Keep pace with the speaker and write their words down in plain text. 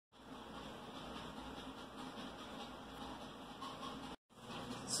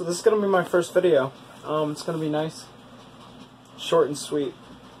So this is gonna be my first video. It's gonna be nice, short and sweet,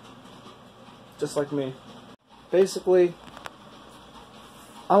 just like me. Basically,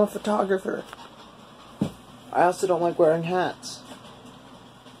 I'm a photographer. I also don't like wearing hats.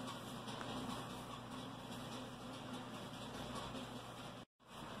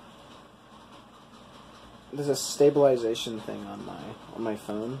 There's a stabilization thing on my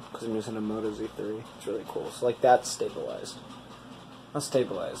phone because I'm using a Moto Z3. It's really cool. So like that's stabilized. Not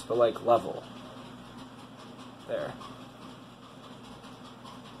stabilized, but like level. There.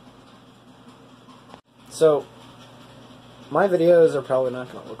 So my videos are probably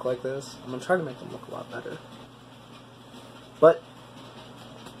not going to look like this. I'm going to try to make them look a lot better. But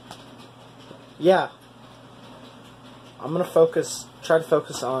yeah, I'm going to try to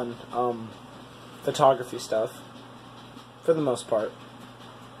focus on photography stuff for the most part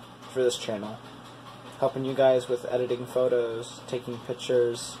for this channel, helping you guys with editing photos, taking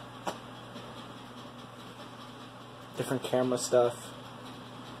pictures, different camera stuff.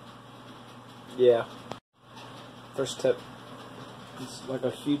 Yeah. First tip, it's like a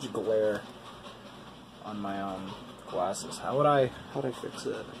huge glare on my glasses. How would I fix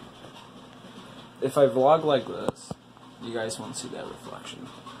it? If I vlog like this, you guys won't see that reflection.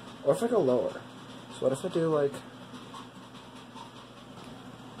 Or if I go lower. So what if I do like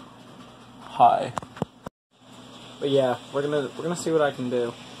high? But yeah, we're gonna see what I can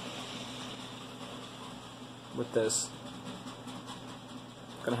do with this.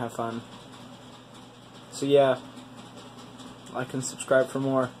 Gonna have fun. So yeah, like and subscribe for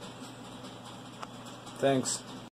more. Thanks.